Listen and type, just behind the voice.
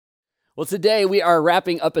Well, today we are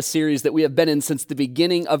wrapping up a series that we have been in since the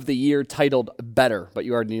beginning of the year titled Better. But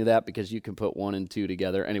you already knew that because you can put 1 and 2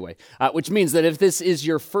 together anyway. Which means that if this is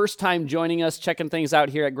your first time joining us, checking things out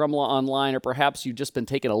here at Grumlaw Online, or perhaps you've just been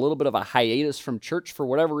taking a little bit of a hiatus from church for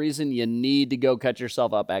whatever reason, you need to go catch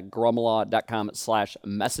yourself up at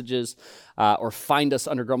grumlaw.com/messages or find us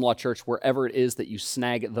under Grumlaw Church wherever it is that you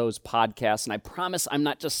snag those podcasts. And I promise I'm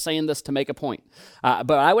not just saying this to make a point,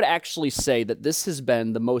 but I would actually say that this has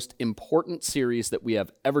been the most important series that we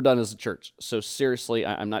have ever done as a church. So seriously,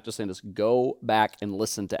 I'm not just saying this. Go back and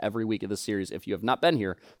listen to every week of the series if you have not been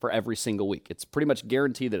here for every single week. It's pretty much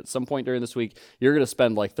guaranteed that at some point during this week, you're going to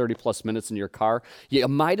spend like 30 plus minutes in your car. You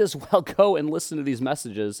might as well go and listen to these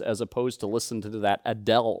messages as opposed to listen to that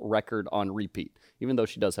Adele record on repeat, even though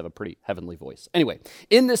she does have a pretty heavenly voice. Anyway,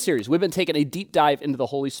 in this series, we've been taking a deep dive into the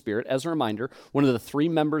Holy Spirit. As a reminder, one of the three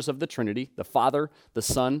members of the Trinity, the Father, the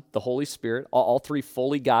Son, the Holy Spirit, all three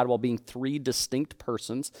fully God while being three distinct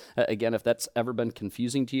persons. Again, if that's ever been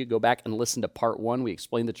confusing to you, go back and listen to part 1. We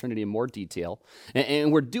explain the Trinity in more detail.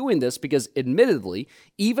 And we're doing this because, admittedly,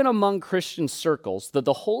 even among Christian circles, that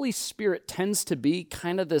the Holy Spirit tends to be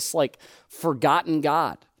kind of this like forgotten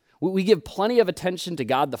God. We give plenty of attention to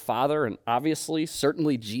God the Father and obviously,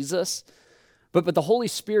 certainly Jesus, but the Holy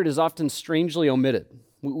Spirit is often strangely omitted.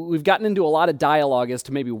 We've gotten into a lot of dialogue as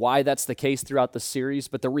to maybe why that's the case throughout the series,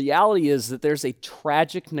 but the reality is that there's a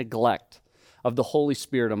tragic neglect of the Holy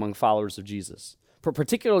Spirit among followers of Jesus,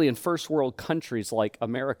 particularly in first world countries like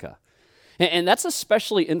America. And that's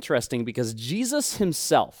especially interesting because Jesus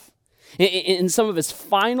himself, in some of his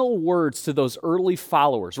final words to those early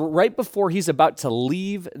followers, right before he's about to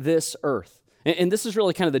leave this earth, and this is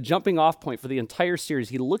really kind of the jumping off point for the entire series,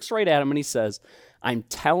 he looks right at him and he says, "I'm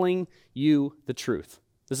telling you the truth."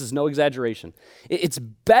 This is no exaggeration. It's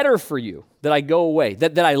better for you that I go away,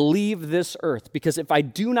 that I leave this earth, because if I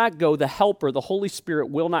do not go, the Helper, the Holy Spirit,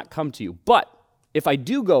 will not come to you. But if I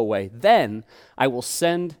do go away, then I will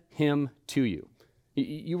send him to you.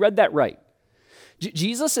 You read that right.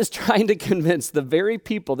 Jesus is trying to convince the very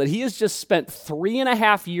people that he has just spent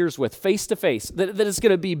 3.5 years with face to face that it's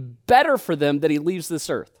going to be better for them that he leaves this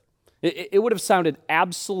earth. It would have sounded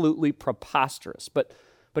absolutely preposterous. But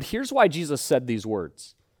here's why Jesus said these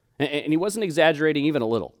words. And he wasn't exaggerating even a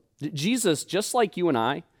little. Jesus, just like you and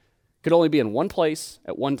I, could only be in one place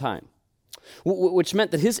at one time, which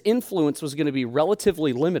meant that his influence was going to be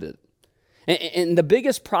relatively limited. And the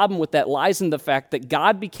biggest problem with that lies in the fact that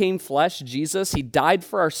God became flesh, Jesus, he died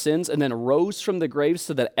for our sins and then rose from the grave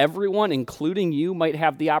so that everyone, including you, might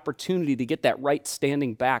have the opportunity to get that right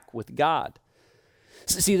standing back with God.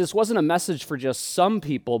 See, this wasn't a message for just some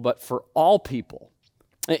people, but for all people.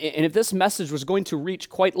 And if this message was going to reach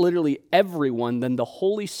quite literally everyone, then the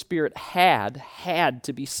Holy Spirit had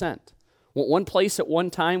to be sent. One place at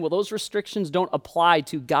one time, well, those restrictions don't apply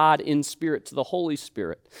to God in spirit, to the Holy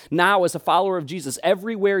Spirit. Now, as a follower of Jesus,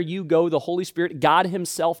 everywhere you go, the Holy Spirit, God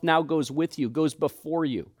himself now goes with you, goes before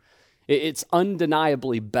you. It's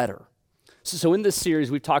undeniably better. So in this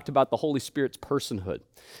series, we've talked about the Holy Spirit's personhood,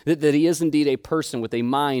 that he is indeed a person with a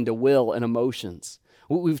mind, a will, and emotions.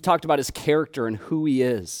 We've talked about his character and who he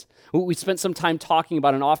is. We spent some time talking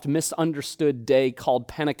about an oft misunderstood day called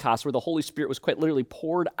Pentecost, where the Holy Spirit was quite literally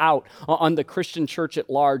poured out on the Christian church at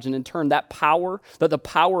large, and in turn, that the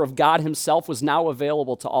power of God himself was now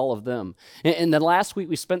available to all of them. And then last week,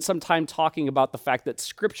 we spent some time talking about the fact that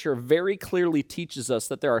Scripture very clearly teaches us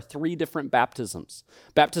that there are 3 different baptisms: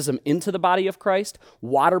 baptism into the body of Christ,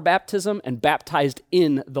 water baptism, and baptized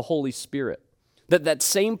in the Holy Spirit. That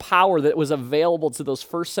same power that was available to those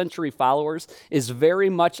first century followers is very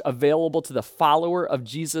much available to the follower of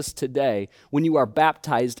Jesus today when you are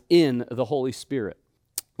baptized in the Holy Spirit.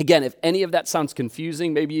 Again, if any of that sounds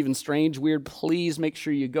confusing, maybe even strange, weird, please make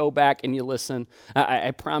sure you go back and you listen.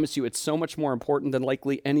 I promise you it's so much more important than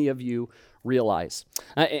likely any of you realize.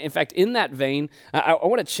 In fact, in that vein, I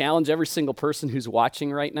want to challenge every single person who's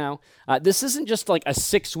watching right now. This isn't just like a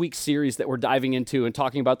 6-week series that we're diving into and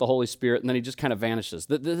talking about the Holy Spirit, and then he just kind of vanishes.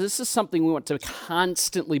 This is something we want to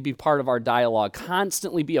constantly be part of our dialogue,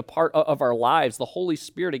 constantly be a part of our lives. The Holy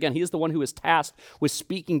Spirit, again, he is the one who is tasked with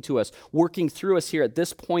speaking to us, working through us here at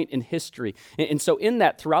this point in history. And so in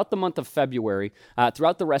that, throughout the month of February,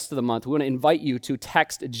 throughout the rest of the month, we want to invite you to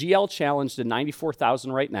text GL Challenge to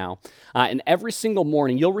 94,000 right now, And every single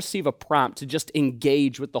morning, you'll receive a prompt to just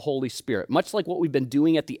engage with the Holy Spirit, much like what we've been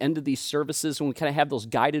doing at the end of these services when we kind of have those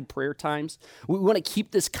guided prayer times. We want to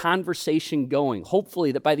keep this conversation going.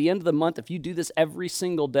 Hopefully that by the end of the month, if you do this every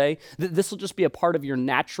single day, this will just be a part of your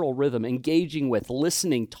natural rhythm, engaging with,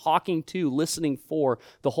 listening, talking to, listening for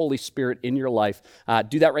the Holy Spirit in your life.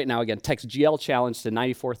 Do that right now. Again, text GL Challenge to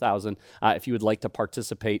 94,000 if you would like to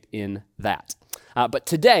participate in that. But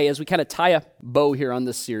today, as we kind of tie a bow here on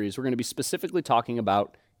this series, we're going to be specifically talking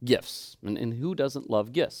about gifts. And who doesn't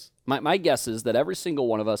love gifts? My guess is that every single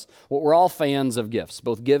one of us, we're all fans of gifts,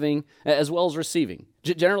 both giving as well as receiving.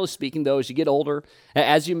 Generally speaking, though, as you get older,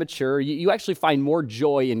 as you mature, you actually find more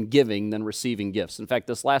joy in giving than receiving gifts. In fact,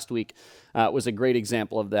 this last week was a great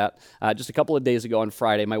example of that. Just a couple of days ago on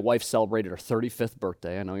Friday, my wife celebrated her 35th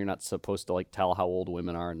birthday. I know you're not supposed to tell how old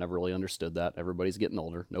women are. I never really understood that. Everybody's getting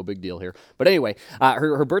older. No big deal here. But anyway,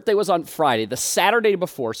 her birthday was on Friday. The Saturday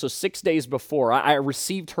before, so 6 days before, I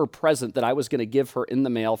received her present that I was going to give her in the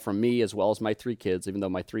mail from me as well as my 3 kids, even though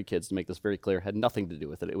my 3 kids, to make this very clear, had nothing to do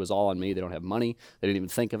with it. It was all on me. They don't have money. They didn't even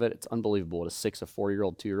think of it. It's unbelievable what a 6, a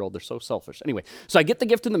 4-year-old, 2-year-old, they're so selfish. Anyway, so I get the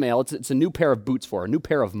gift in the mail. It's a new pair of boots for her, a new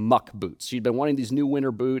pair of muck boots. She'd been wanting these new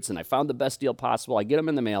winter boots, and I found the best deal possible. I get them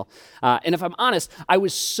in the mail. And if I'm honest, I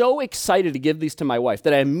was so excited to give these to my wife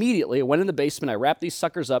that I immediately went in the basement, I wrapped these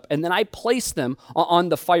suckers up, and then I placed them on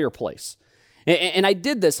the fireplace. And I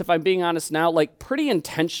did this, if I'm being honest now, pretty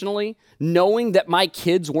intentionally, knowing that my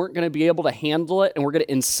kids weren't going to be able to handle it and were going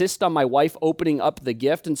to insist on my wife opening up the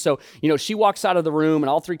gift. And so, she walks out of the room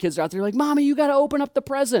and all 3 kids are out there like, Mommy, you got to open up the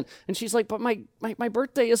present. And she's like, but my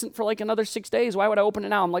birthday isn't for another 6 days. Why would I open it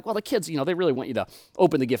now? I'm like, well, the kids, they really want you to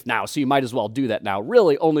open the gift now, so you might as well do that now.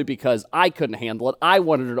 Really only because I couldn't handle it. I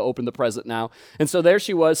wanted her to open the present now. And so there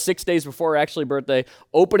she was 6 days before her actual birthday,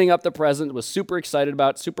 opening up the present, was super excited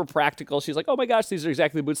about it, super practical. She's like, oh my gosh, these are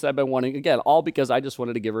exactly the boots that I've been wanting. Again, all because I just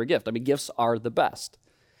wanted to give her a gift. I mean, gifts are the best.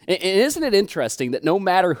 And isn't it interesting that no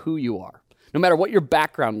matter who you are, no matter what your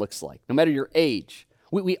background looks like, no matter your age,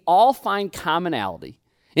 we all find commonality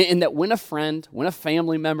in that when a friend, when a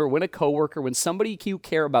family member, when a coworker, when somebody you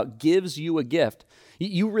care about gives you a gift,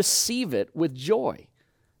 you receive it with joy.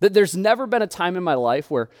 There's never been a time in my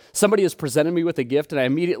life where somebody has presented me with a gift and I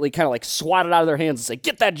immediately kind of swat it out of their hands and say,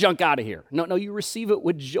 get that junk out of here. No, you receive it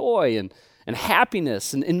with joy and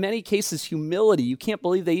happiness, and in many cases, humility. You can't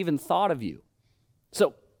believe they even thought of you.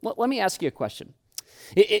 So let me ask you a question.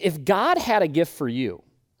 If God had a gift for you,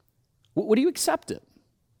 would you accept it?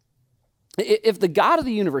 If the God of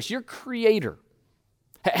the universe, your creator,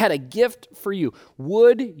 had a gift for you,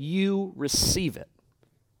 would you receive it?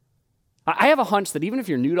 I have a hunch that even if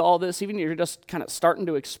you're new to all this, even if you're just kind of starting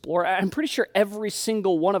to explore, I'm pretty sure every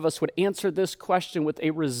single one of us would answer this question with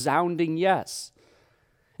a resounding yes.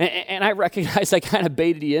 And I recognize I kind of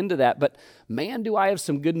baited you into that, but man, do I have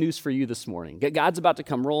some good news for you this morning. God's about to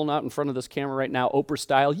come rolling out in front of this camera right now, Oprah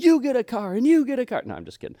style, you get a car and you get a car. No, I'm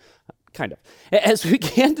just kidding. Kind of. As we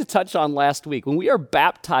began to touch on last week, when we are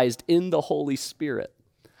baptized in the Holy Spirit,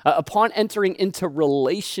 upon entering into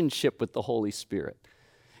relationship with the Holy Spirit,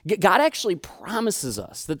 God actually promises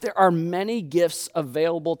us that there are many gifts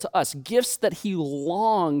available to us, gifts that he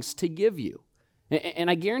longs to give you.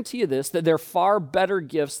 And I guarantee you this, that they're far better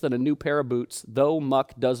gifts than a new pair of boots, though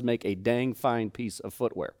muck does make a dang fine piece of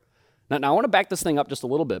footwear. Now I want to back this thing up just a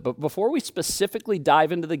little bit, but before we specifically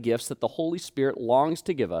dive into the gifts that the Holy Spirit longs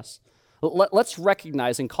to give us, let's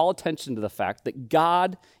recognize and call attention to the fact that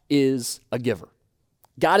God is a giver.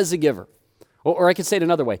 God is a giver. Or I could say it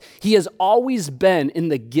another way. He has always been in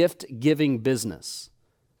the gift-giving business.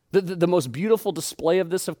 The most beautiful display of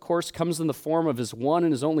this, of course, comes in the form of his one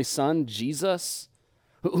and his only son, Jesus,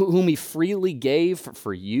 whom he freely gave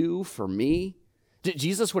for you, for me.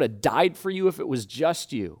 Jesus would have died for you if it was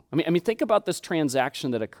just you. I mean, think about this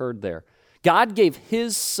transaction that occurred there. God gave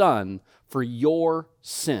his son for your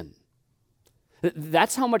sin.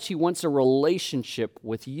 That's how much he wants a relationship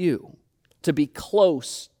with you, to be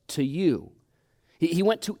close to you. He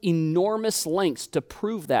went to enormous lengths to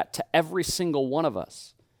prove that to every single one of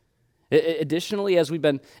us. Additionally, as we've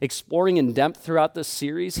been exploring in depth throughout this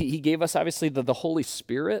series, he gave us, obviously, the Holy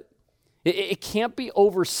Spirit. It can't be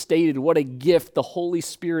overstated what a gift the Holy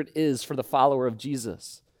Spirit is for the follower of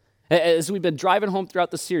Jesus. As we've been driving home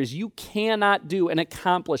throughout the series, you cannot do and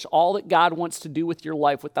accomplish all that God wants to do with your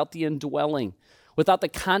life without the indwelling, without the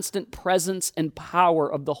constant presence and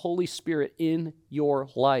power of the Holy Spirit in your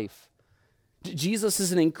life. Jesus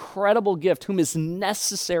is an incredible gift whom is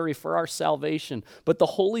necessary for our salvation, but the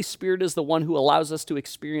Holy Spirit is the one who allows us to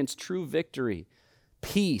experience true victory,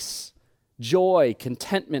 peace, joy,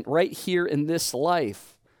 contentment right here in this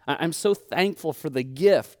life. I'm so thankful for the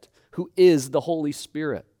gift who is the Holy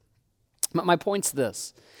Spirit. My point's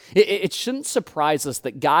this. It shouldn't surprise us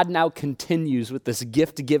that God now continues with this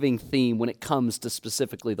gift-giving theme when it comes to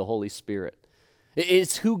specifically the Holy Spirit.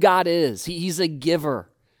 It's who God is. He's a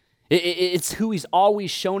giver. It's who he's always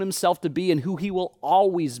shown himself to be and who he will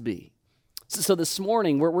always be. So this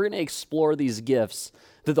morning, we're going to explore these gifts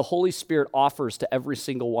that the Holy Spirit offers to every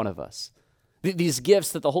single one of us. These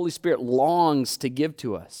gifts that the Holy Spirit longs to give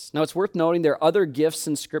to us. Now, it's worth noting there are other gifts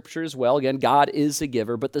in Scripture as well. Again, God is a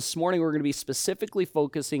giver, but this morning we're going to be specifically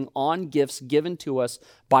focusing on gifts given to us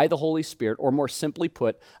by the Holy Spirit, or more simply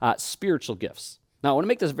put, spiritual gifts. Now, I want to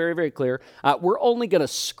make this very, very clear. We're only going to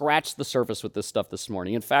scratch the surface with this stuff this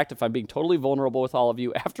morning. In fact, if I'm being totally vulnerable with all of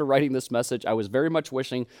you, after writing this message, I was very much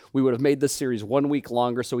wishing we would have made this series 1 week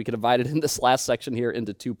longer so we could divide it in this last section here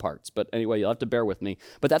into 2 parts. But anyway, you'll have to bear with me.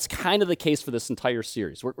 But that's kind of the case for this entire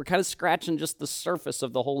series. We're kind of scratching just the surface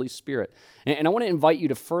of the Holy Spirit. And I want to invite you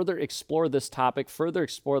to further explore this topic, further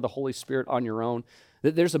explore the Holy Spirit on your own.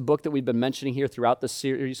 There's a book that we've been mentioning here throughout the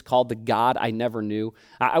series called The God I Never Knew.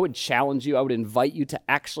 I would challenge you, I would invite you to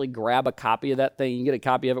actually grab a copy of that thing. You can get a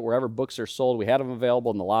copy of it wherever books are sold. We had them available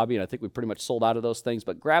in the lobby, and I think we pretty much sold out of those things.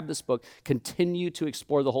 But grab this book. Continue to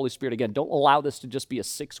explore the Holy Spirit. Again, don't allow this to just be a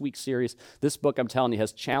 6-week series. This book, I'm telling you,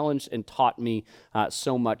 has challenged and taught me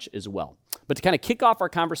so much as well. But to kind of kick off our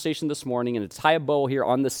conversation this morning and to tie a bow here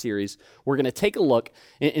on this series, we're going to take a look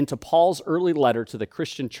into Paul's early letter to the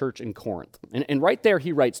Christian church in Corinth. And right there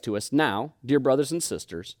he writes to us, "Now, dear brothers and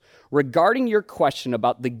sisters, regarding your question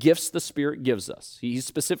about the gifts the Spirit gives us," he's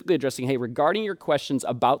specifically addressing, hey, regarding your questions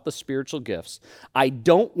about the spiritual gifts, I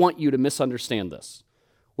don't want you to misunderstand this,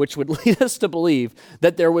 which would lead us to believe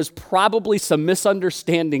that there was probably some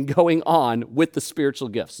misunderstanding going on with the spiritual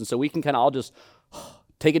gifts. And so we can kind of all just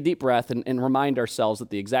take a deep breath and remind ourselves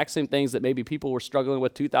that the exact same things that maybe people were struggling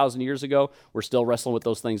with 2,000 years ago, we're still wrestling with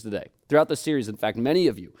those things today. Throughout the series, in fact, many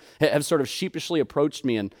of you have sort of sheepishly approached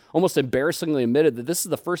me and almost embarrassingly admitted that this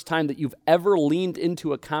is the first time that you've ever leaned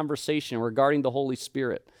into a conversation regarding the Holy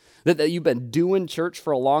Spirit, that you've been doing church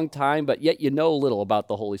for a long time, but yet you know little about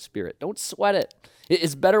the Holy Spirit. Don't sweat it.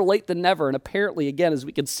 It's better late than never, and apparently, again, as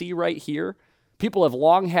we can see right here, people have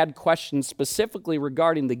long had questions specifically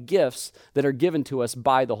regarding the gifts that are given to us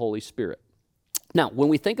by the Holy Spirit. Now, when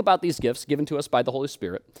we think about these gifts given to us by the Holy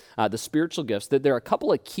Spirit, the spiritual gifts, that there are a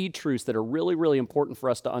couple of key truths that are really, really important for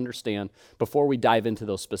us to understand before we dive into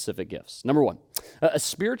those specific gifts. Number one, a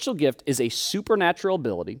spiritual gift is a supernatural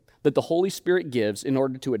ability that the Holy Spirit gives in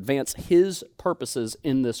order to advance His purposes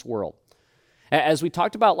in this world. As we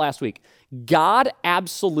talked about last week, God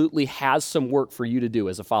absolutely has some work for you to do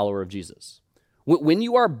as a follower of Jesus. When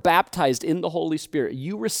you are baptized in the Holy Spirit,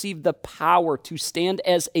 you receive the power to stand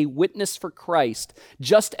as a witness for Christ,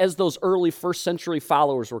 just as those early first century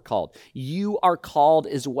followers were called. You are called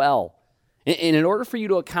as well. And in order for you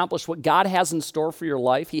to accomplish what God has in store for your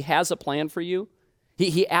life, He has a plan for you.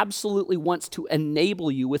 He absolutely wants to enable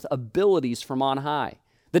you with abilities from on high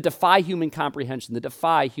that defy human comprehension, that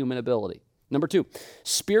defy human ability. Number two,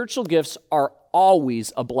 spiritual gifts are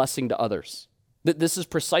always a blessing to others. This is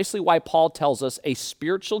precisely why Paul tells us a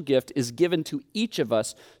spiritual gift is given to each of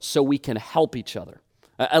us so we can help each other.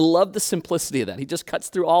 I love the simplicity of that. He just cuts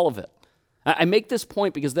through all of it. I make this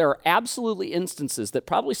point because there are absolutely instances that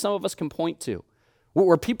probably some of us can point to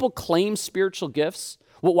where people claim spiritual gifts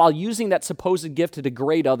while using that supposed gift to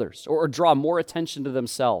degrade others or draw more attention to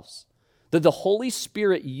themselves. That the Holy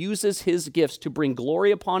Spirit uses His gifts to bring glory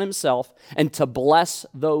upon Himself and to bless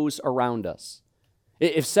those around us.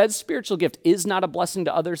 If said spiritual gift is not a blessing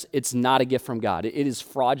to others, it's not a gift from God. It is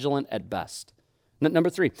fraudulent at best. Number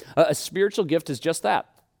three, a spiritual gift is just that,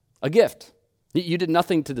 a gift. You did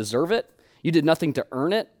nothing to deserve it. You did nothing to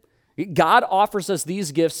earn it. God offers us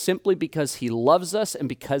these gifts simply because He loves us and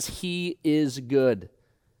because He is good.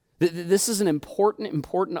 This is an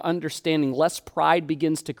important understanding, lest pride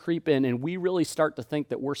begins to creep in and we really start to think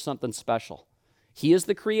that we're something special. He is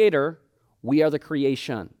the creator, we are the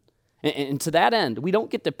creation. And to that end, we don't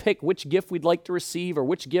get to pick which gift we'd like to receive or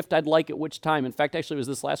which gift I'd like at which time. In fact, actually, it was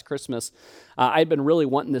this last Christmas. I'd been really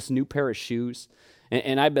wanting this new pair of shoes.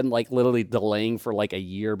 And I've been like literally delaying for like a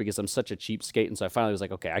year because I'm such a cheapskate. And so I finally was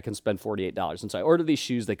like, okay, I can spend $48. And so I ordered these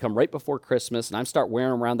shoes. They come right before Christmas. And I start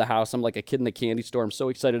wearing them around the house. I'm like a kid in the candy store. I'm so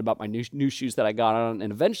excited about my new shoes that I got on.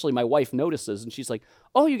 And eventually my wife notices. And she's like,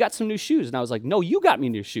 oh, you got some new shoes. And I was like, no, you got me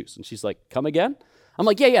new shoes. And she's like, come again? I'm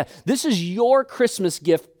like, yeah, this is your Christmas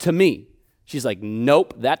gift to me. She's like,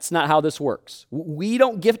 nope, that's not how this works. We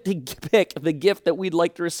don't get to pick the gift that we'd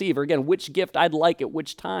like to receive, or again, which gift I'd like at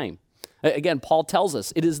which time. Again, Paul tells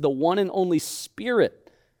us it is the one and only Spirit,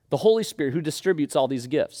 the Holy Spirit, who distributes all these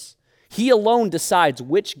gifts. He alone decides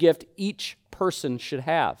which gift each person should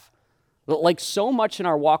have. Like so much in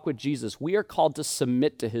our walk with Jesus, we are called to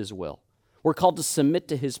submit to his will. We're called to submit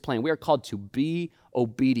to his plan. We are called to be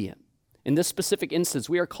obedient. In this specific instance,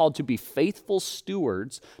 we are called to be faithful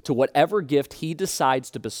stewards to whatever gift he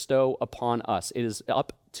decides to bestow upon us. It is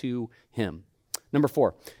up to him. Number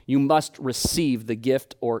 4, you must receive the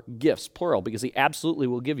gift or gifts, plural, because he absolutely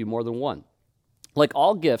will give you more than one. Like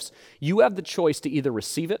all gifts, you have the choice to either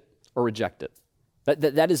receive it or reject it.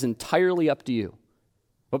 That is entirely up to you.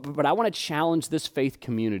 But I want to challenge this faith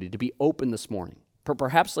community to be open this morning.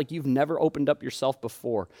 Perhaps like you've never opened up yourself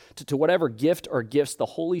before to whatever gift or gifts the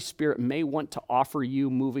Holy Spirit may want to offer you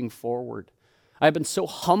moving forward. I've been so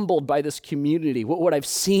humbled by this community, what I've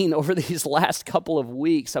seen over these last couple of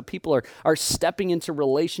weeks, how people are stepping into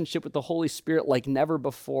relationship with the Holy Spirit like never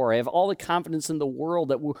before. I have all the confidence in the world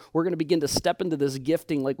that we're going to begin to step into this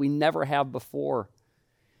gifting like we never have before.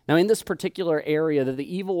 Now, in this particular area, that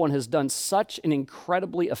the evil one has done such an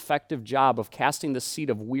incredibly effective job of casting the seed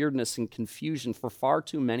of weirdness and confusion for far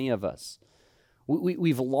too many of us.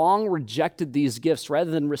 We've long rejected these gifts rather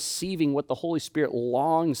than receiving what the Holy Spirit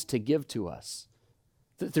longs to give to us.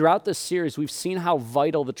 Throughout this series, we've seen how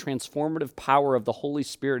vital the transformative power of the Holy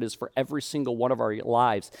Spirit is for every single one of our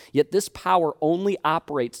lives. Yet this power only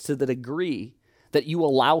operates to the degree that you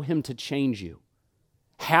allow him to change you.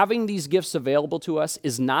 Having these gifts available to us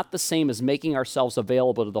is not the same as making ourselves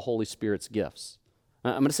available to the Holy Spirit's gifts.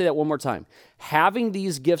 I'm going to say that one more time. Having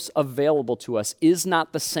these gifts available to us is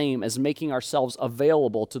not the same as making ourselves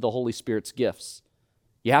available to the Holy Spirit's gifts.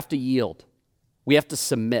 You have to yield. We have to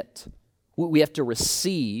submit. We have to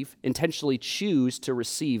receive, intentionally choose to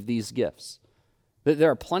receive these gifts.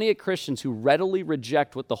 There are plenty of Christians who readily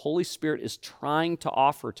reject what the Holy Spirit is trying to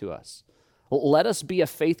offer to us. Let us be a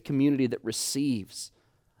faith community that receives,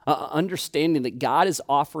 understanding that God is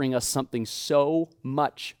offering us something so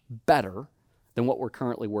much better than what we're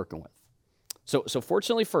currently working with. So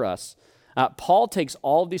fortunately for us, Paul takes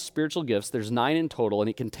all of these spiritual gifts, there's 9 in total, and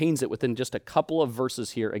he contains it within just a couple of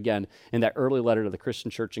verses here, again, in that early letter to the Christian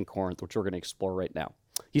church in Corinth, which we're going to explore right now.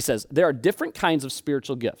 He says, there are different kinds of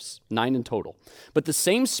spiritual gifts, 9 in total, but the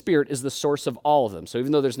same Spirit is the source of all of them. So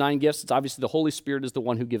even though there's 9 gifts, it's obviously the Holy Spirit is the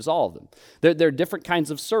one who gives all of them. There are different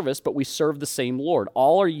kinds of service, but we serve the same Lord.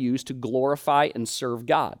 All are used to glorify and serve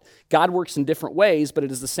God. God works in different ways, but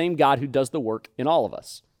it is the same God who does the work in all of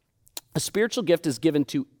us. A spiritual gift is given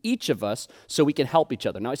to each of us so we can help each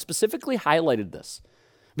other. Now, I specifically highlighted this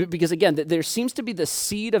because, again, there seems to be the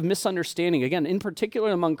seed of misunderstanding, again, in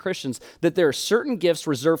particular among Christians, that there are certain gifts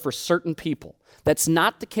reserved for certain people. That's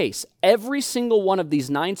not the case. Every single one of these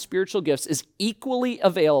 9 spiritual gifts is equally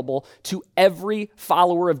available to every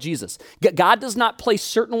follower of Jesus. God does not place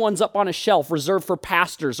certain ones up on a shelf reserved for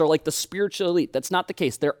pastors or like the spiritual elite. That's not the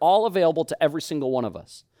case. They're all available to every single one of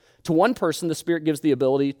us. To one person, the Spirit gives the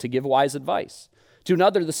ability to give wise advice. To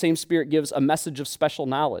another, the same Spirit gives a message of special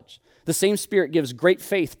knowledge. The same Spirit gives great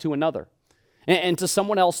faith to another. And to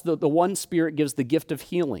someone else, the one Spirit gives the gift of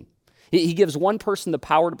healing. He gives one person the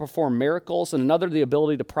power to perform miracles and another the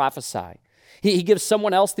ability to prophesy. He gives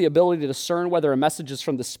someone else the ability to discern whether a message is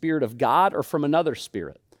from the Spirit of God or from another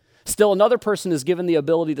spirit. Still, another person is given the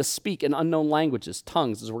ability to speak in unknown languages,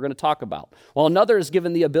 tongues, as we're going to talk about, while another is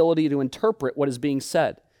given the ability to interpret what is being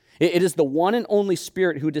said. It is the one and only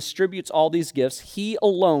Spirit who distributes all these gifts. He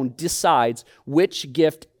alone decides which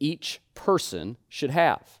gift each person should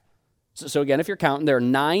have. So again, if you're counting, there are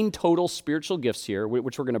 9 total spiritual gifts here,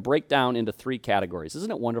 which we're going to break down into 3 categories.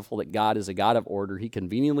 Isn't it wonderful that God is a God of order? He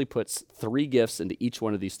conveniently puts 3 gifts into each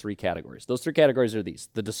one of these 3 categories. Those 3 categories are these: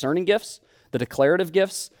 the discerning gifts, the declarative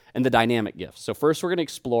gifts, and the dynamic gifts. So first, we're going to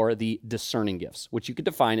explore the discerning gifts, which you could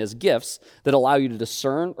define as gifts that allow you to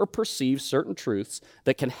discern or perceive certain truths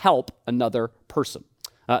that can help another person.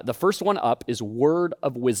 The first one up is word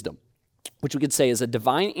of wisdom, which we could say is a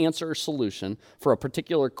divine answer or solution for a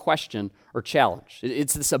particular question or challenge.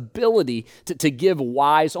 It's this ability to give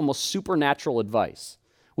wise, almost supernatural advice.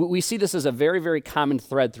 We see this as a very, very common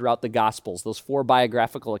thread throughout the Gospels, those 4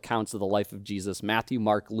 biographical accounts of the life of Jesus: Matthew,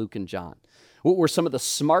 Mark, Luke, and John. Were some of the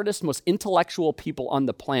smartest, most intellectual people on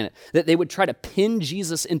the planet, that they would try to pin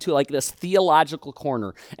Jesus into like this theological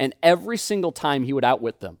corner, and every single time he would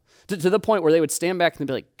outwit them, to the point where they would stand back and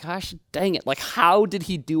be like, gosh dang it, like how did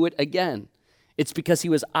he do it again? It's because he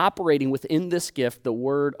was operating within this gift, the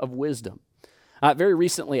word of wisdom. Very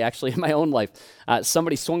recently, actually, in my own life,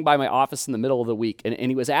 somebody swung by my office in the middle of the week, and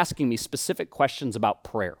he was asking me specific questions about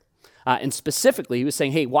prayer. And specifically, he was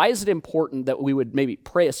saying, hey, why is it important that we would maybe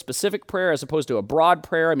pray a specific prayer as opposed to a broad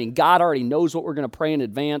prayer? I mean, God already knows what we're going to pray in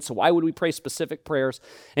advance, so why would we pray specific prayers?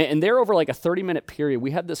 And there, over like a 30-minute period,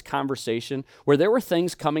 we had this conversation where there were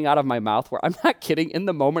things coming out of my mouth where, I'm not kidding, in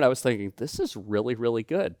the moment I was thinking, this is really, really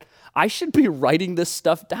good. I should be writing this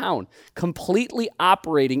stuff down, completely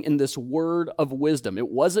operating in this word of wisdom. It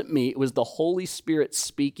wasn't me, it was the Holy Spirit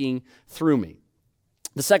speaking through me.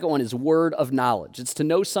 The second one is word of knowledge. It's to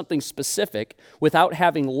know something specific without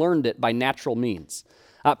having learned it by natural means.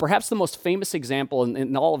 Perhaps the most famous example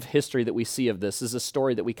in all of history that we see of this is a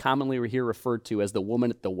story that we commonly hear referred to as the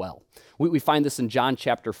woman at the well. We find this in John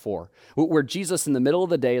chapter 4, where Jesus in the middle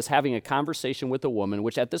of the day is having a conversation with a woman,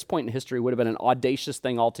 which at this point in history would have been an audacious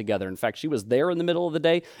thing altogether. In fact, she was there in the middle of the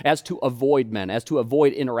day as to avoid men, as to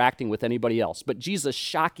avoid interacting with anybody else. But Jesus,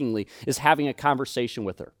 shockingly, is having a conversation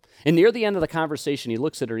with her. And near the end of the conversation, he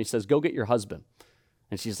looks at her and he says, go get your husband.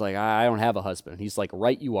 And she's like, I don't have a husband. He's like,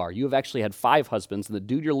 right you are. You have actually had 5 husbands, and the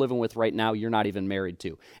dude you're living with right now, you're not even married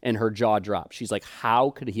to. And her jaw drops. She's like, how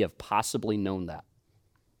could he have possibly known that?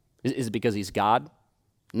 Is it because he's God?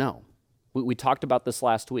 No. We talked about this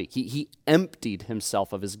last week. He emptied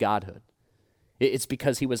himself of his godhood. It's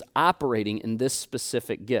because he was operating in this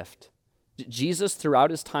specific gift. Jesus, throughout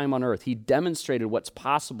his time on earth, he demonstrated what's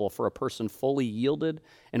possible for a person fully yielded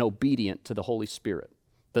and obedient to the Holy Spirit.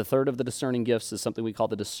 The third of the discerning gifts is something we call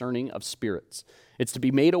the discerning of spirits. It's to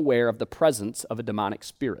be made aware of the presence of a demonic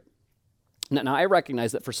spirit. Now I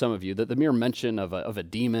recognize that for some of you, that the mere mention of a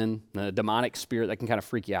demon, a demonic spirit, that can kind of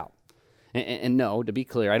freak you out. And no, to be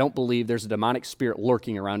clear, I don't believe there's a demonic spirit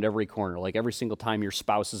lurking around every corner. Like every single time your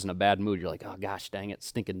spouse is in a bad mood, you're like, oh gosh, dang it,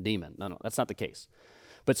 stinking demon. No, that's not the case.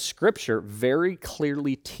 But Scripture very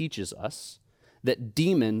clearly teaches us that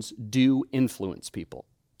demons do influence people,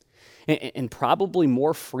 and probably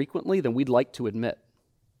more frequently than we'd like to admit.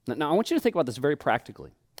 Now, I want you to think about this very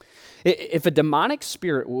practically. If a demonic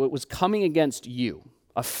spirit was coming against you,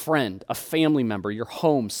 a friend, a family member, your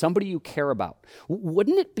home, somebody you care about,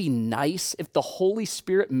 wouldn't it be nice if the Holy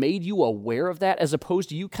Spirit made you aware of that as opposed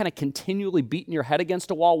to you kind of continually beating your head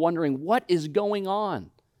against a wall wondering, what is going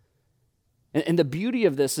on? And the beauty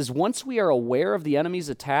of this is once we are aware of the enemy's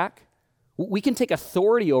attack, we can take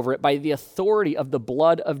authority over it by the authority of the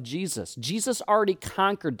blood of Jesus. Jesus already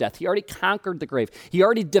conquered death. He already conquered the grave. He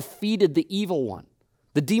already defeated the evil one.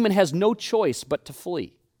 The demon has no choice but to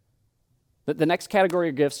flee. The next category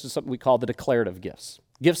of gifts is something we call the declarative gifts.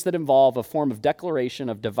 Gifts that involve a form of declaration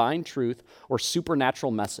of divine truth or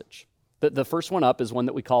supernatural message. The first one up is one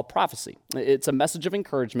that we call prophecy. It's a message of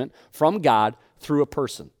encouragement from God through a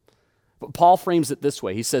person. But Paul frames it this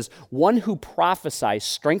way. He says, one who prophesies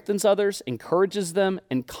strengthens others, encourages them,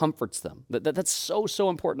 and comforts them. That's so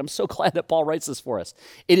important. I'm so glad that Paul writes this for us.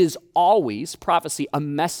 It is always, prophecy, a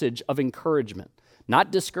message of encouragement,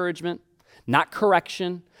 not discouragement, not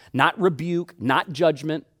correction, not rebuke, not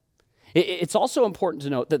judgment. It's also important to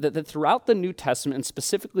note that throughout the New Testament, and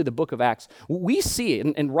specifically the book of Acts, we see,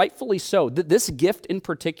 and rightfully so, that this gift in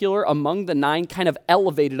particular among the 9 kind of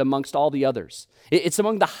elevated amongst all the others. It's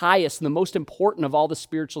among the highest and the most important of all the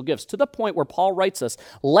spiritual gifts, to the point where Paul writes us,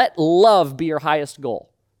 let love be your highest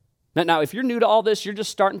goal. Now, if you're new to all this, you're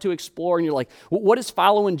just starting to explore, and you're like, what is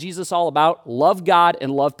following Jesus all about? Love God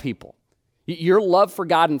and love people. Your love for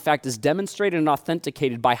God, in fact, is demonstrated and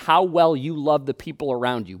authenticated by how well you love the people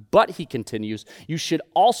around you. But, he continues, you should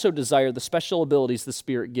also desire the special abilities the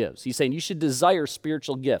Spirit gives. He's saying you should desire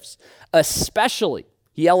spiritual gifts, especially,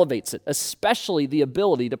 he elevates it, especially the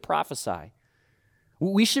ability to prophesy.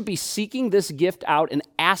 We should be seeking this gift out and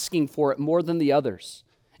asking for it more than the others.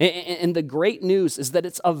 And the great news is that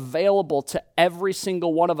it's available to every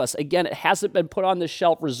single one of us. Again, it hasn't been put on the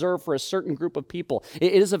shelf reserved for a certain group of people.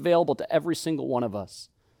 It is available to every single one of us.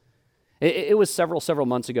 It was several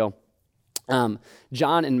months ago.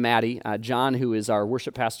 John and Maddie, John, who is our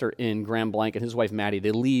worship pastor in Grand Blanc, and his wife Maddie,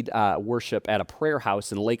 they lead worship at a prayer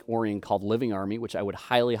house in Lake Orion called Living Army, which I would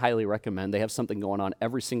highly recommend. They have something going on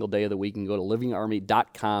every single day of the week. You can go to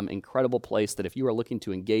livingarmy.com, incredible place that if you are looking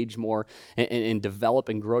to engage more and develop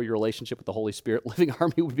and grow your relationship with the Holy Spirit, Living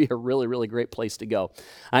Army would be a really great place to go.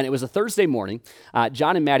 And it was a Thursday morning.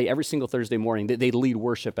 John and Maddie, every single Thursday morning, they lead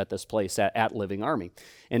worship at this place at Living Army.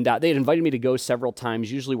 And they had invited me to go several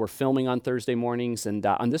times. Usually we're filming on Thursday mornings, and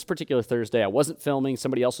on this particular Thursday, I wasn't filming.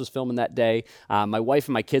 Somebody else was filming that day. My wife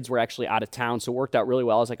and my kids were actually out of town, so it worked out really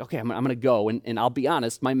well. I was like, okay, I'm going to go. And I'll be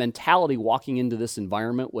honest, my mentality walking into this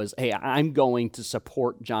environment was, hey, I'm going to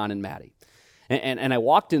support John and Maddie. And I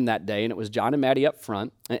walked in that day, and it was John and Maddie up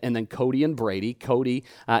front, and then Cody and Brady. Cody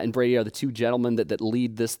and Brady are the two gentlemen that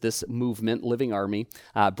lead this movement, Living Army.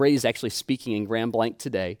 Brady's actually speaking in Grand Blanc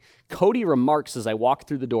today. Cody remarks as I walk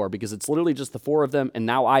through the door, because it's literally just the four of them, and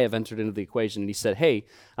now I have entered into the equation, and he said, hey,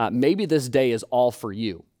 maybe this day is all for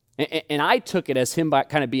you. And I took it as him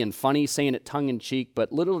kind of being funny, saying it tongue-in-cheek,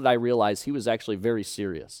 but little did I realize he was actually very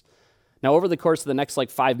serious. Now, over the course of the next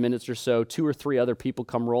 5 minutes or so, 2 or 3 other people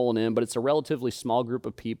come rolling in, but it's a relatively small group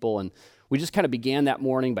of people, and we just kind of began that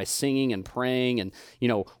morning by singing and praying, and,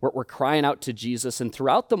 we're crying out to Jesus, and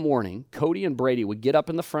throughout the morning, Cody and Brady would get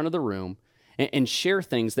up in the front of the room and share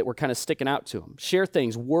things that were kind of sticking out to them, share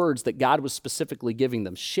things, words that God was specifically giving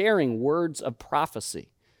them, sharing words of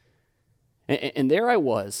prophecy. And there I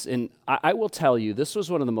was, and I will tell you, this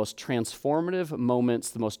was one of the most transformative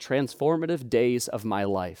moments, the most transformative days of my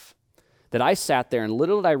life. That I sat there, and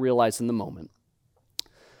little did I realize in the moment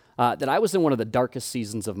that I was in one of the darkest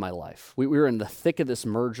seasons of my life. We were in the thick of this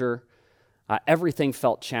merger. Everything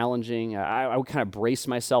felt challenging. I would kind of brace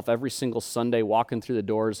myself every single Sunday walking through the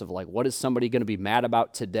doors of what is somebody going to be mad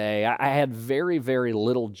about today? I had very, very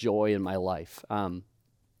little joy in my life. I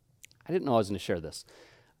didn't know I was going to share this.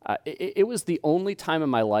 It was the only time in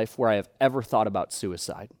my life where I have ever thought about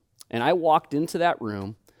suicide. And I walked into that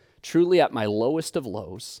room truly at my lowest of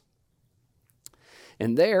lows.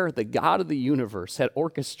 And there, the God of the universe had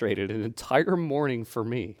orchestrated an entire morning for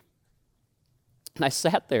me. And I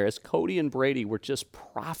sat there as Cody and Brady were just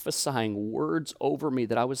prophesying words over me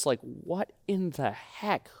that I was like, what in the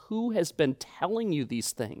heck? Who has been telling you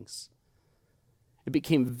these things? It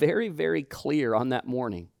became very, very clear on that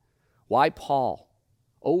morning why Paul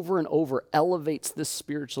over and over elevates this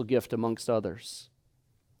spiritual gift amongst others.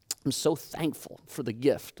 I'm so thankful for the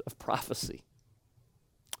gift of prophecy.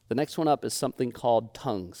 The next one up is something called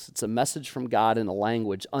tongues. It's a message from God in a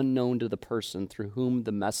language unknown to the person through whom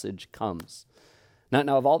the message comes.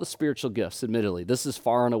 Now, of all the spiritual gifts, admittedly, this is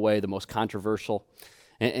far and away the most controversial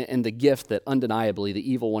and the gift that undeniably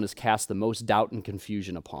the evil one has cast the most doubt and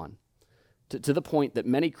confusion upon, to the point that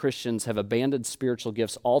many Christians have abandoned spiritual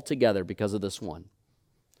gifts altogether because of this one,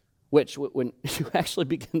 which, when you actually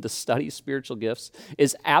begin to study spiritual gifts,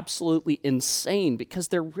 is absolutely insane because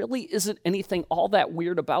there really isn't anything all that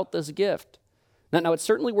weird about this gift. Now, it's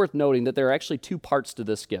certainly worth noting that there are actually 2 parts to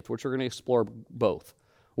this gift, which we're going to explore both.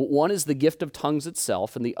 One is the gift of tongues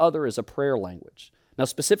itself, and the other is a prayer language. Now,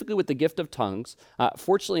 specifically with the gift of tongues,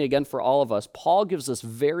 fortunately, again, for all of us, Paul gives us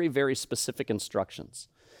very, very specific instructions.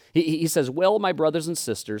 He says, well, my brothers and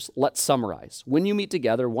sisters, let's summarize. When you meet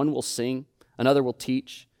together, one will sing, another will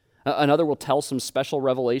teach, another will tell some special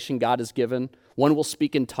revelation God has given. One will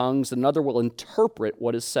speak in tongues. Another will interpret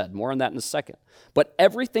what is said. More on that in a second. But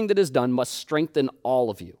everything that is done must strengthen all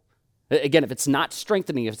of you. Again, if it's not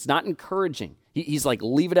strengthening, if it's not encouraging, he's like,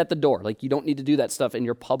 leave it at the door. You don't need to do that stuff in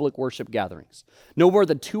your public worship gatherings. No more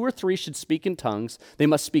than 2 or 3 should speak in tongues. They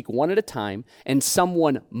must speak one at a time, and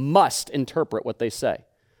someone must interpret what they say.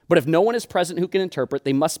 But if no one is present who can interpret,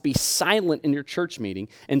 they must be silent in your church meeting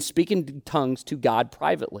and speak in tongues to God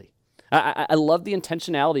privately. I love the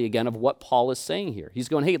intentionality, again, of what Paul is saying here. He's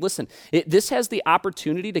going, hey, listen, this has the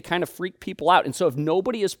opportunity to kind of freak people out. And so if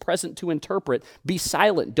nobody is present to interpret, be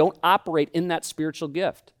silent. Don't operate in that spiritual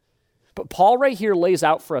gift. But Paul right here lays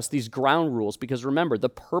out for us these ground rules because remember, the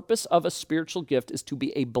purpose of a spiritual gift is to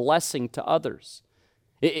be a blessing to others.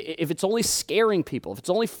 If it's only scaring people, if it's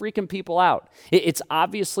only freaking people out, it's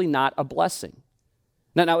obviously not a blessing.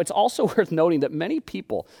 Now, it's also worth noting that many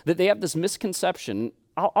people, that they have this misconception.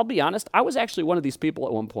 I'll be honest, I was actually one of these people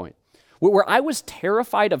at one point, where I was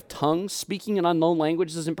terrified of tongues, speaking in unknown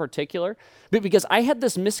languages in particular, because I had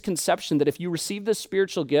this misconception that if you receive this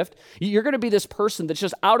spiritual gift, you're going to be this person that's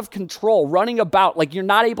just out of control, running about like you're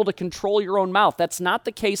not able to control your own mouth. That's not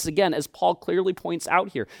the case, again, as Paul clearly points out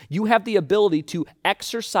here. You have the ability to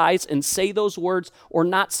exercise and say those words or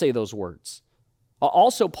not say those words.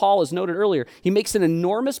 Also, Paul, as noted earlier, he makes an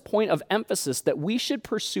enormous point of emphasis that we should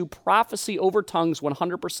pursue prophecy over tongues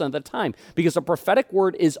 100% of the time because a prophetic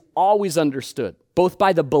word is always understood, both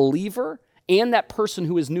by the believer and that person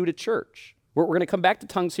who is new to church. We're going to come back to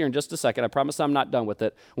tongues here in just a second. I promise I'm not done with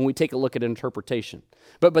it when we take a look at interpretation.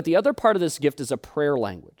 But the other part of this gift is a prayer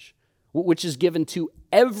language, which is given to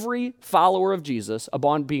every follower of Jesus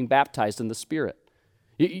upon being baptized in the Spirit.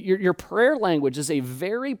 Your prayer language is a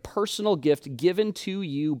very personal gift given to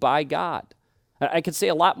you by God. I could say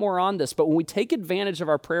a lot more on this, but when we take advantage of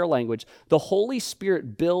our prayer language, the Holy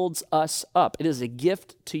Spirit builds us up. It is a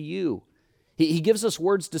gift to you. He gives us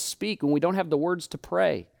words to speak when we don't have the words to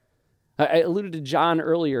pray. I alluded to John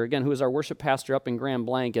earlier, again, who is our worship pastor up in Grand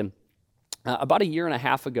Blanc, and about a year and a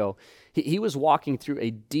half ago, He was walking through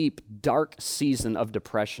a deep, dark season of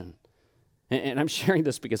depression. And I'm sharing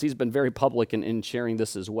this because he's been very public in sharing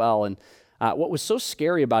this as well. And what was so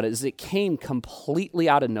scary about it is it came completely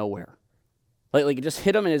out of nowhere. Like it just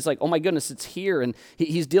hit him, and it's like, oh my goodness, it's here. And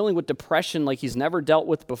he's dealing with depression like he's never dealt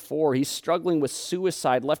with before. He's struggling with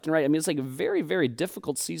suicide left and right. I mean, it's like a very, very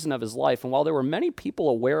difficult season of his life. And while there were many people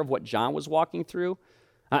aware of what John was walking through,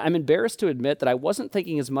 I'm embarrassed to admit that I wasn't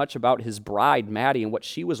thinking as much about his bride, Maddie, and what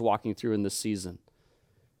she was walking through in this season.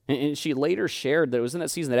 And she later shared that it was in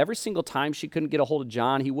that season that every single time she couldn't get a hold of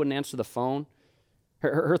John, he wouldn't answer the phone.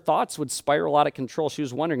 Her thoughts would spiral out of control. She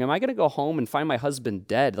was wondering, am I going to go home and find my husband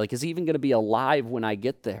dead? Like, is he even going to be alive when I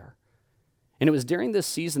get there? And it was during this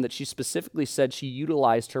season that she specifically said she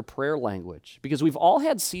utilized her prayer language, because we've all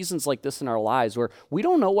had seasons like this in our lives where we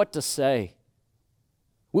don't know what to say.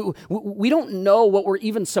 We don't know what we're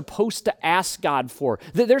even supposed to ask God for.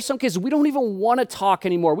 There's some cases we don't even want to talk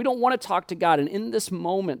anymore. We don't want to talk to God. And in this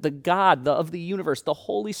moment, the God of the universe, the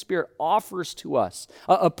Holy Spirit, offers to us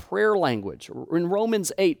a prayer language. In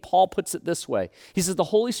Romans 8, Paul puts it this way. He says the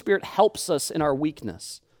Holy Spirit helps us in our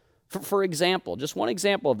weakness. For example, just one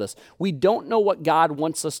example of this, we don't know what God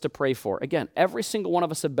wants us to pray for. Again, every single one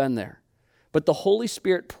of us have been there. But the Holy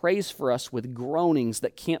Spirit prays for us with groanings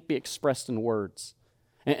that can't be expressed in words.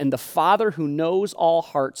 And the Father who knows all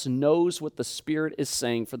hearts knows what the Spirit is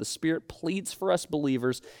saying, for the Spirit pleads for us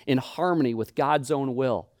believers in harmony with God's own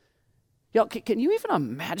will. Can you even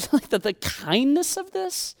imagine the kindness of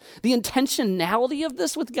this? The intentionality of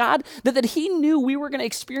this with God? That he knew we were going to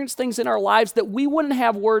experience things in our lives that we wouldn't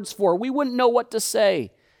have words for. We wouldn't know what to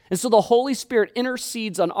say. And so the Holy Spirit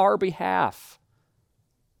intercedes on our behalf.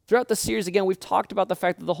 Throughout the series, again, we've talked about the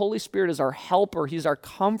fact that the Holy Spirit is our helper. He's our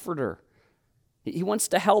comforter. He wants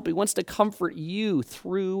to help. He wants to comfort you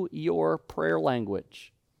through your prayer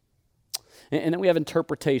language. And then we have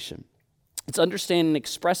interpretation. It's understanding and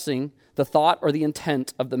expressing the thought or the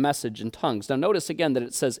intent of the message in tongues. Now notice again that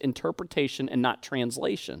it says interpretation and not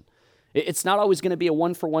translation. It's not always going to be a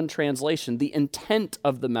one-for-one translation. The intent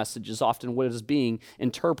of the message is often what is being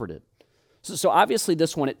interpreted. So obviously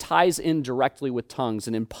this one, it ties in directly with tongues.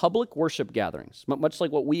 And in public worship gatherings, much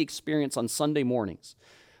like what we experience on Sunday mornings,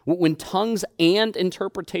 when tongues and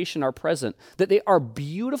interpretation are present, that they are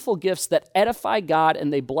beautiful gifts that edify God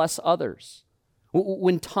and they bless others.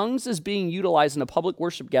 When tongues is being utilized in a public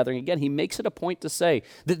worship gathering, again, he makes it a point to say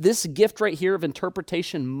that this gift right here of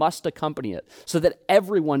interpretation must accompany it so that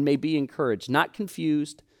everyone may be encouraged, not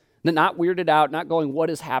confused, not weirded out, not going, what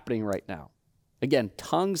is happening right now? Again,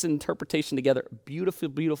 tongues and interpretation together, beautiful,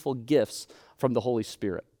 beautiful gifts from the Holy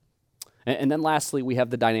Spirit. And then lastly, we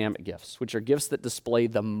have the dynamic gifts, which are gifts that display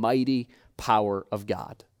the mighty power of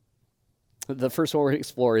God. The first one we're going to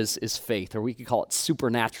explore is faith, or we could call it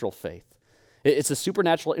supernatural faith. It's a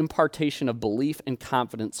supernatural impartation of belief and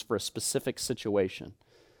confidence for a specific situation.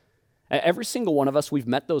 Every single one of us, we've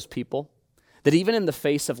met those people that even in the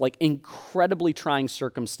face of incredibly trying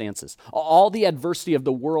circumstances, all the adversity of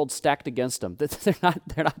the world stacked against them, they're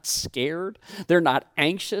not scared, they're not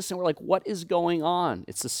anxious, and we're like, what is going on?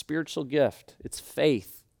 It's a spiritual gift. It's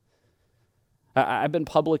faith. I've been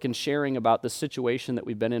public in sharing about the situation that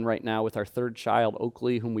we've been in right now with our third child,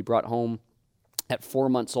 Oakley, whom we brought home at 4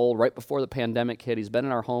 months old, right before the pandemic hit. He's been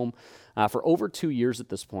in our home for over 2 years at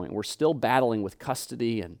this point. We're still battling with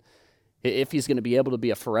custody and if he's going to be able to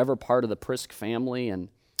be a forever part of the Prisk family. And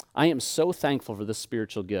I am so thankful for this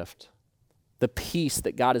spiritual gift, the peace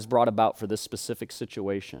that God has brought about for this specific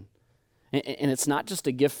situation. And it's not just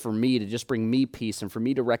a gift for me to just bring me peace and for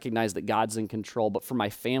me to recognize that God's in control, but for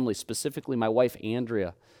my family, specifically my wife,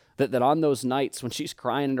 Andrea, that on those nights when she's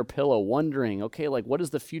crying in her pillow, wondering, okay, what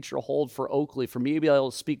does the future hold for Oakley? For me to be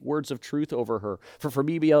able to speak words of truth over her, for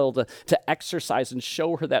me to be able to exercise and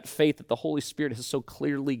show her that faith that the Holy Spirit has so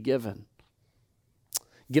clearly given.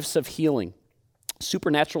 Gifts of healing,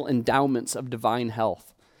 supernatural endowments of divine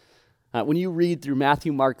health. When you read through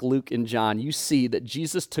Matthew, Mark, Luke, and John, you see that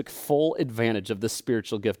Jesus took full advantage of this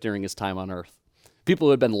spiritual gift during his time on earth. People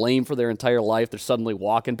who had been lame for their entire life, they're suddenly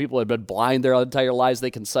walking. People who had been blind their entire lives,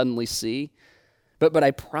 they can suddenly see. But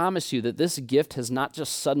I promise you that this gift has not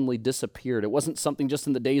just suddenly disappeared. It wasn't something just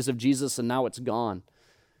in the days of Jesus and now it's gone.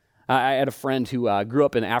 I had a friend who grew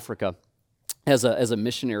up in Africa as a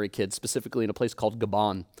missionary kid, specifically in a place called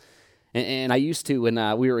Gabon. And I used to, when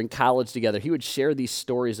we were in college together, he would share these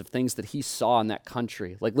stories of things that he saw in that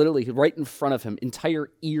country. Literally right in front of him, entire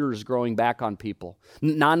ears growing back on people,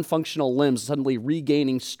 non-functional limbs suddenly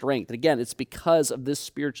regaining strength. And again, it's because of this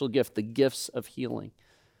spiritual gift, the gifts of healing.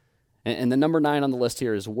 And the number 9 on the list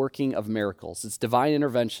here is working of miracles. It's divine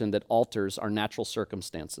intervention that alters our natural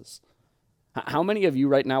circumstances. How many of you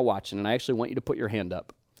right now watching, and I actually want you to put your hand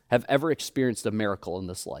up, have ever experienced a miracle in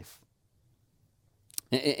this life?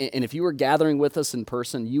 And if you were gathering with us in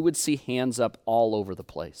person, you would see hands up all over the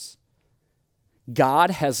place. God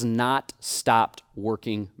has not stopped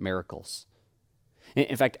working miracles.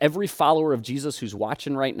 In fact, every follower of Jesus who's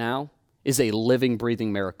watching right now is a living,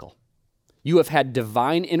 breathing miracle. You have had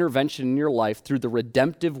divine intervention in your life through the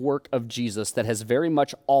redemptive work of Jesus that has very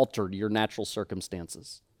much altered your natural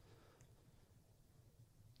circumstances.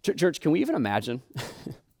 Church, can we even imagine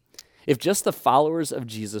if just the followers of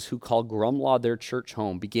Jesus who call Grumlaw their church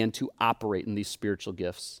home began to operate in these spiritual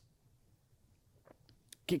gifts?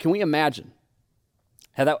 Can we imagine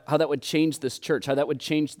how that would change this church, how that would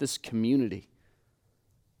change this community?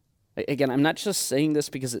 Again, I'm not just saying this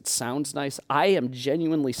because it sounds nice. I am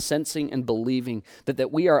genuinely sensing and believing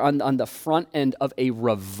that we are on the front end of a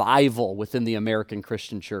revival within the American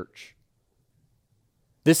Christian church.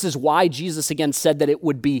 This is why Jesus again said that it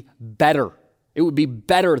would be better. It would be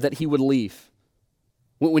better that he would leave.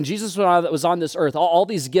 When Jesus was on this earth, all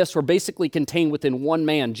these gifts were basically contained within one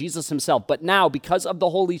man, Jesus himself. But now, because of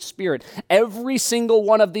the Holy Spirit, every single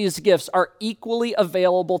one of these gifts are equally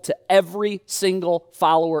available to every single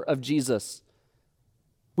follower of Jesus.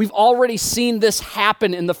 We've already seen this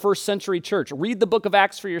happen in the first century church. Read the book of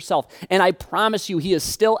Acts for yourself, and I promise you, he is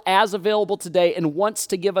still as available today and wants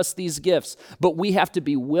to give us these gifts, but we have to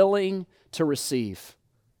be willing to receive.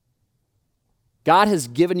 God has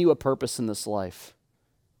given you a purpose in this life.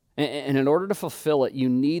 And in order to fulfill it, you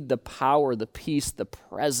need the power, the peace, the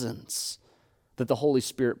presence that the Holy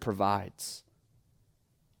Spirit provides.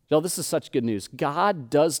 This is such good news. God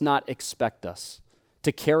does not expect us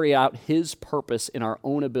to carry out his purpose in our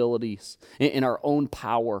own abilities, in our own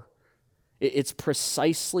power. It's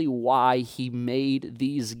precisely why he made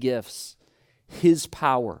these gifts, his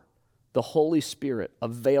power, the Holy Spirit,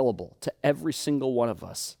 available to every single one of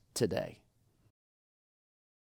us today.